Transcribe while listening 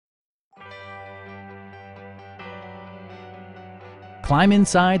Climb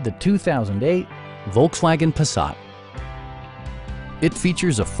inside the 2008 Volkswagen Passat. It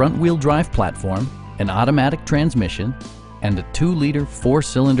features a front-wheel drive platform, an automatic transmission, and a 2-liter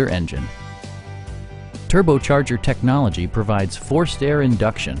 4-cylinder engine. Turbocharger technology provides forced air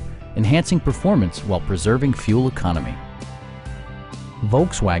induction, enhancing performance while preserving fuel economy.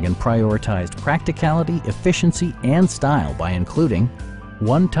 Volkswagen prioritized practicality, efficiency, and style by including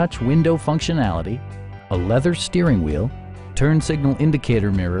one-touch window functionality, a leather steering wheel, turn signal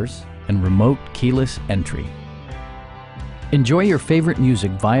indicator mirrors, and remote keyless entry. Enjoy your favorite music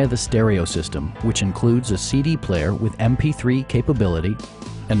via the stereo system, which includes a CD player with MP3 capability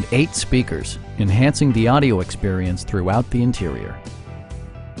and 8 speakers, enhancing the audio experience throughout the interior.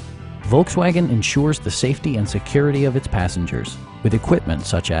 Volkswagen ensures the safety and security of its passengers with equipment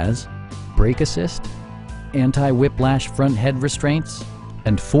such as brake assist, anti-whiplash front head restraints,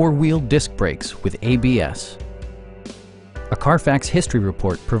 and 4-wheel disc brakes with ABS. A Carfax history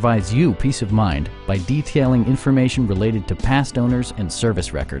report provides you peace of mind by detailing information related to past owners and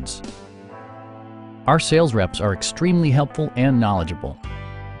service records. Our sales reps are extremely helpful and knowledgeable.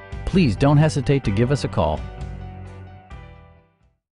 Please don't hesitate to give us a call.